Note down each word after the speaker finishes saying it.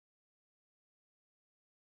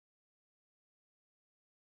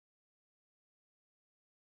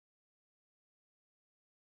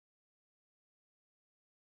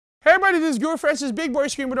Hey everybody, this is Guro Francis Big Boy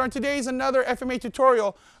Screamer, and today is another FMA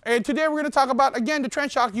tutorial. And today we're going to talk about, again, the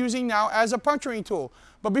trench shock using now as a puncturing tool.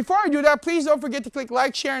 But before I do that, please don't forget to click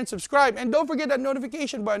like, share, and subscribe. And don't forget that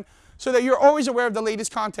notification button so that you're always aware of the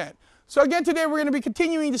latest content. So again, today we're going to be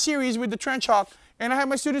continuing the series with the trench shock. And I have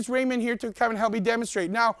my students Raymond here to kind of help me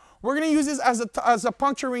demonstrate. Now, we're going to use this as a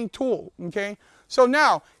puncturing tool, okay? So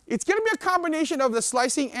now, it's going to be a combination of the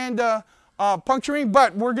slicing and puncturing,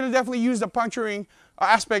 but we're going to definitely use the puncturing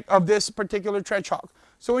aspect of this particular trench shock.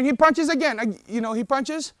 So when he punches again, he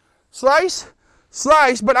punches, slice,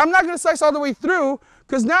 slice, but I'm not going to slice all the way through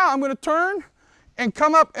because now I'm going to turn and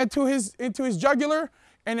come up into his jugular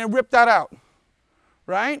and then rip that out,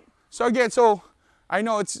 right? So again, I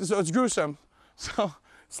know it's gruesome. So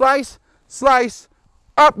slice, slice,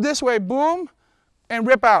 up this way, boom, and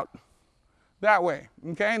rip out that way.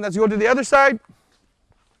 Okay, and let's go to the other side.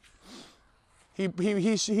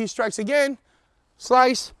 He strikes again.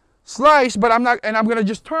 Slice, slice, but I'm going to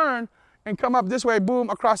just turn and come up this way,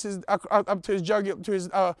 boom, across up to his jugular, to his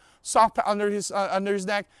soft under his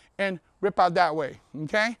neck, and rip out that way.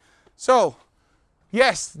 Okay, so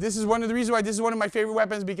yes, this is one of the reasons why this is one of my favorite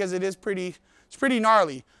weapons, because it's pretty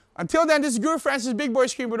gnarly. Until then, this is Guro Francis Big Boy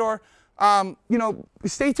Screamer.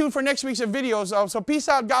 Stay tuned for next week's videos. So peace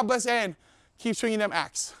out, God bless, and keep swinging them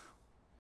axe.